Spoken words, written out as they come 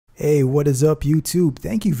Hey, what is up YouTube?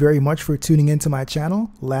 Thank you very much for tuning into my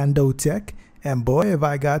channel, Lando Tech, and boy have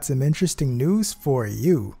I got some interesting news for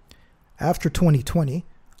you. After 2020,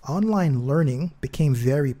 online learning became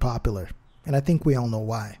very popular, and I think we all know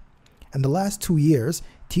why. In the last 2 years,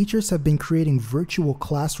 teachers have been creating virtual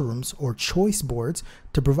classrooms or choice boards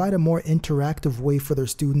to provide a more interactive way for their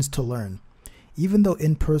students to learn. Even though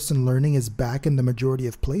in-person learning is back in the majority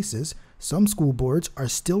of places, some school boards are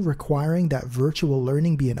still requiring that virtual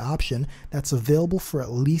learning be an option that's available for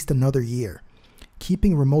at least another year.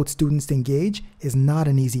 Keeping remote students engaged is not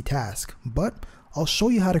an easy task, but I'll show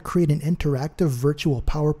you how to create an interactive virtual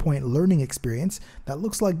PowerPoint learning experience that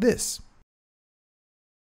looks like this.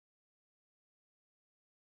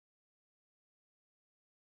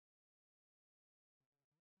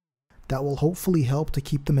 That will hopefully help to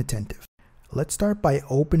keep them attentive. Let's start by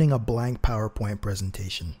opening a blank PowerPoint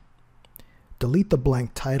presentation. Delete the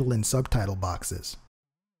blank title and subtitle boxes.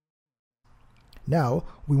 Now,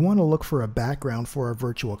 we want to look for a background for our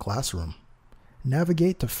virtual classroom.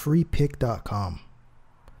 Navigate to freepik.com.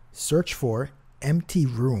 Search for empty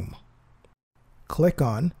room. Click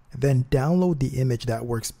on, then download the image that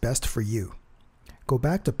works best for you. Go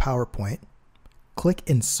back to PowerPoint, click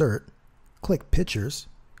Insert, click Pictures,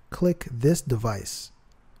 click this device.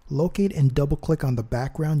 Locate and double-click on the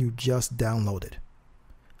background you just downloaded.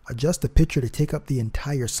 Adjust the picture to take up the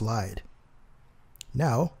entire slide.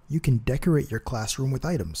 Now, you can decorate your classroom with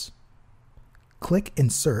items. Click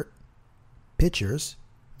Insert, Pictures,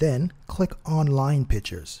 then click Online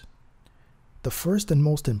Pictures. The first and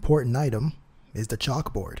most important item is the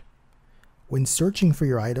chalkboard. When searching for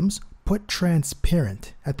your items, put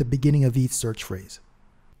transparent at the beginning of each search phrase.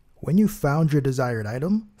 When you found your desired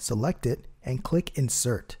item, select it and click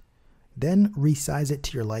Insert. Then resize it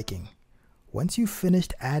to your liking. Once you've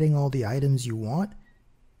finished adding all the items you want,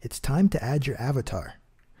 it's time to add your avatar.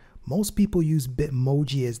 Most people use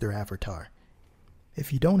Bitmoji as their avatar.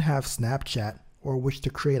 If you don't have Snapchat or wish to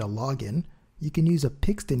create a login, you can use a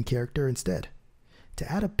Pixton character instead.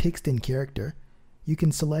 To add a Pixton character, you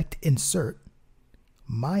can select Insert,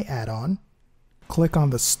 My Add-on, click on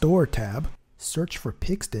the Store tab, search for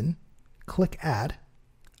Pixton, click Add,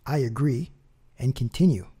 I agree, and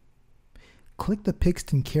continue. Click the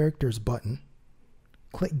Pixton Characters button,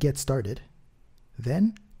 click Get Started,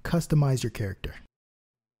 then customize your character.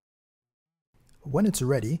 When it's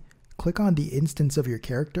ready, click on the instance of your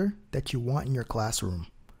character that you want in your classroom,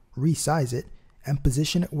 resize it, and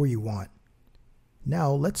position it where you want.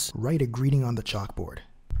 Now let's write a greeting on the chalkboard.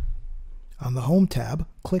 On the Home tab,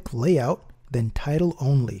 click Layout, then Title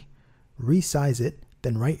Only. Resize it,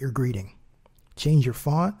 then write your greeting. Change your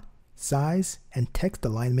font, size, and text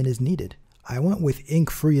alignment as needed. I went with ink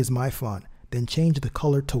free as my font, then change the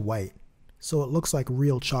color to white, so it looks like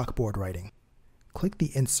real chalkboard writing. Click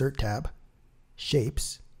the Insert tab,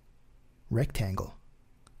 Shapes, Rectangle.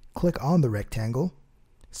 Click on the rectangle,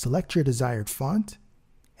 select your desired font,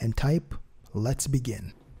 and type Let's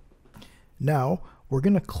Begin. Now, we're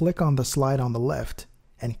going to click on the slide on the left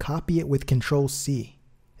and copy it with Ctrl-C.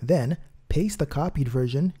 Then, paste the copied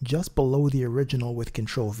version just below the original with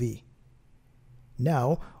Ctrl-V.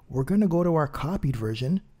 Now, we're going to go to our copied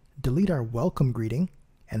version, delete our welcome greeting,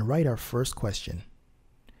 and write our first question.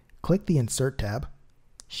 Click the Insert tab,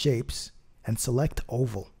 Shapes, and select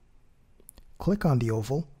Oval. Click on the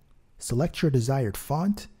oval, select your desired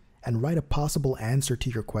font, and write a possible answer to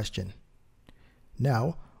your question.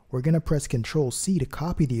 Now, we're going to press Ctrl-C to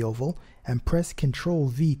copy the oval and press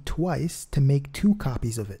Ctrl-V twice to make 2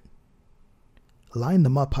 copies of it. Line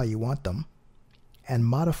them up how you want them, and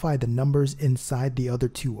modify the numbers inside the other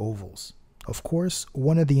 2 ovals. Of course,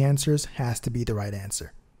 one of the answers has to be the right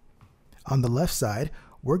answer. On the left side,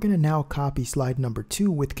 we're going to now copy slide number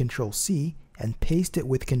 2 with Ctrl-C and paste it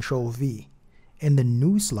with Ctrl-V. In the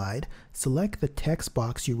new slide, select the text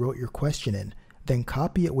box you wrote your question in, then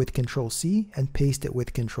copy it with Ctrl-C and paste it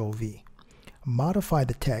with Ctrl-V. Modify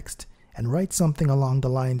the text and write something along the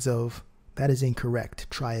lines of, "That is incorrect,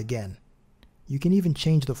 try again." You can even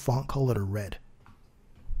change the font color to red.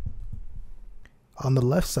 On the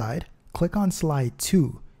left side, click on slide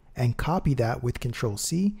 2 and copy that with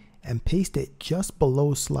Ctrl-C and paste it just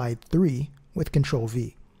below slide 3 with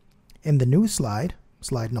Ctrl-V. In the new slide,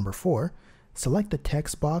 slide number 4, select the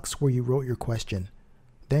text box where you wrote your question.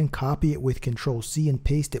 Then copy it with Ctrl-C and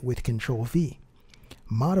paste it with Ctrl-V.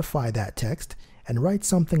 Modify that text and write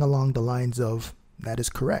something along the lines of, "That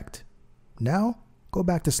is correct." Now, go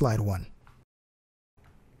back to slide 1.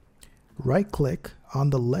 Right-click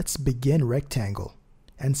on the Let's Begin rectangle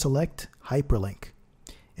and select Hyperlink.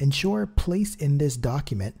 Ensure Place in this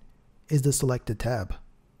document is the selected tab.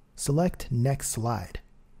 Select Next Slide.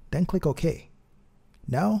 then click OK.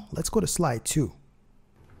 Now let's go to slide 2.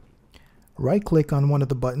 Right-click on one of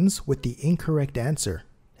the buttons with the incorrect answer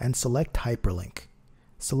and select Hyperlink.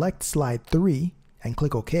 Select slide 3 and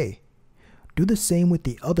click OK. Do the same with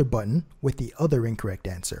the other button with the other incorrect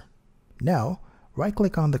answer. Now,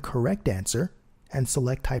 right-click on the correct answer and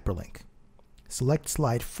select Hyperlink. Select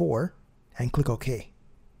slide 4 and click OK.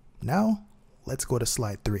 Now, let's go to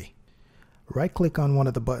slide 3. Right-click on one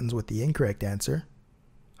of the buttons with the incorrect answer,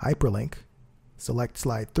 Hyperlink, select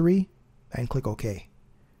slide 3 and click OK.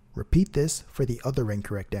 Repeat this for the other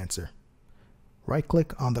incorrect answer.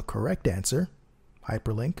 Right-click on the correct answer,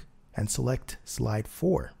 Hyperlink, and select slide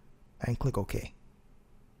 4 and click OK.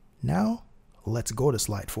 Now, let's go to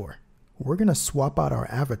slide 4. We're going to swap out our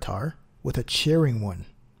avatar with a chairing one.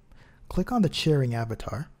 Click on the chairing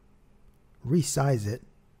avatar, resize it,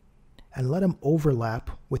 and let them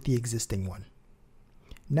overlap with the existing one.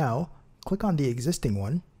 Now, click on the existing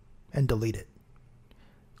one and delete it.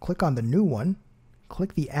 Click on the new one,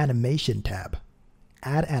 click the Animation tab,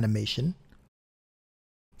 Add Animation,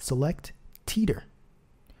 select Teeter.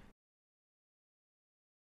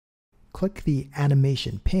 Click the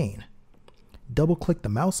Animation pane, double-click the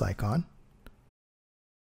mouse icon,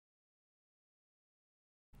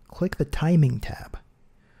 click the Timing tab.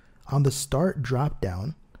 On the Start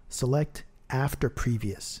drop-down, select After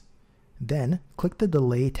Previous. Then click the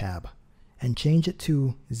Delay tab and change it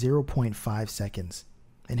to 0.5 seconds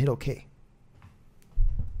and hit OK.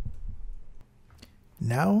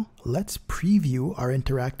 Now let's preview our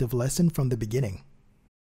interactive lesson from the beginning.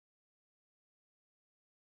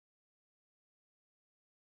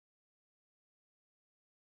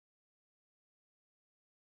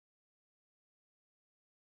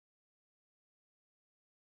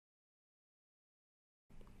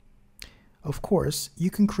 Of course, you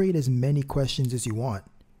can create as many questions as you want,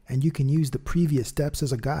 and you can use the previous steps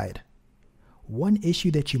as a guide. One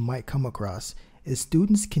issue that you might come across is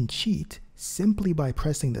students can cheat simply by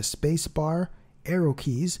pressing the space bar, arrow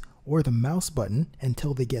keys, or the mouse button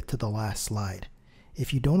until they get to the last slide.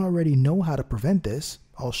 If you don't already know how to prevent this,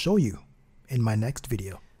 I'll show you in my next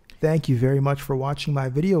video. Thank you very much for watching my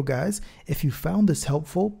video, guys. If you found this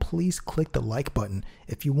helpful, please click the like button.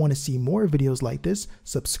 If you want to see more videos like this,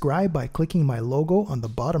 subscribe by clicking my logo on the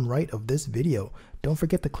bottom right of this video. Don't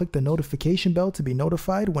forget to click the notification bell to be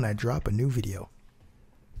notified when I drop a new video.